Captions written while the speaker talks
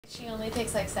She only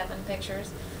takes like 7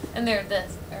 pictures, and they're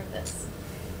this or this.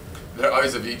 They're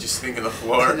always of you just thinking the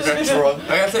floor. Drunk.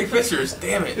 I gotta take pictures.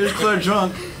 Damn it. Here's Claire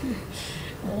drunk.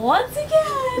 Once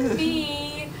again,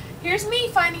 here's me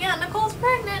finding out Nicole's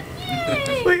pregnant.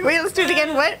 Yay! Wait, let's do it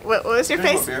again. What was your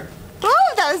face? Beer.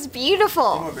 Oh, that was More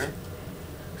beautiful. beer.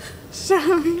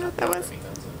 Show me what that was.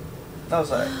 That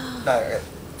was alright.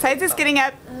 Sides is getting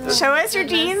up. Show us your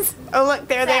jeans. Oh, look,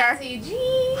 there they are. Sassy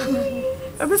jeans.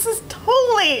 Oh, this is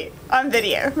totally on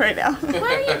video right now.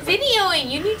 Why are you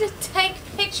videoing? You need to take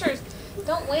pictures.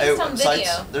 Don't waste on video.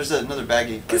 Sides, there's another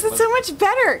baggie. Because it's so much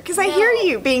better. Because I hear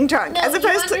you being drunk. No, as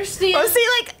opposed you understand. to. Oh, see,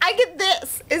 like, I get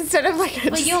this instead of like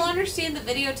a. But you'll understand the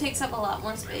video takes up a lot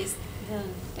more space than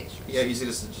pictures. Yeah, easy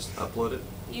to just upload it.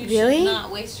 You Really? should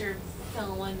not waste your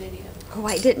film on one video. Oh,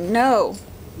 I didn't know.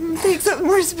 It takes up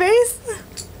more space.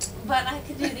 But I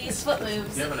could do these foot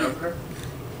moves. You have an opener?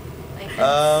 Like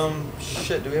this.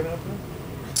 Shit, do we have an opener?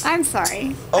 I'm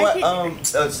sorry. Oh,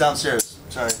 it's downstairs.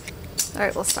 Sorry. All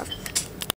right, we'll stop.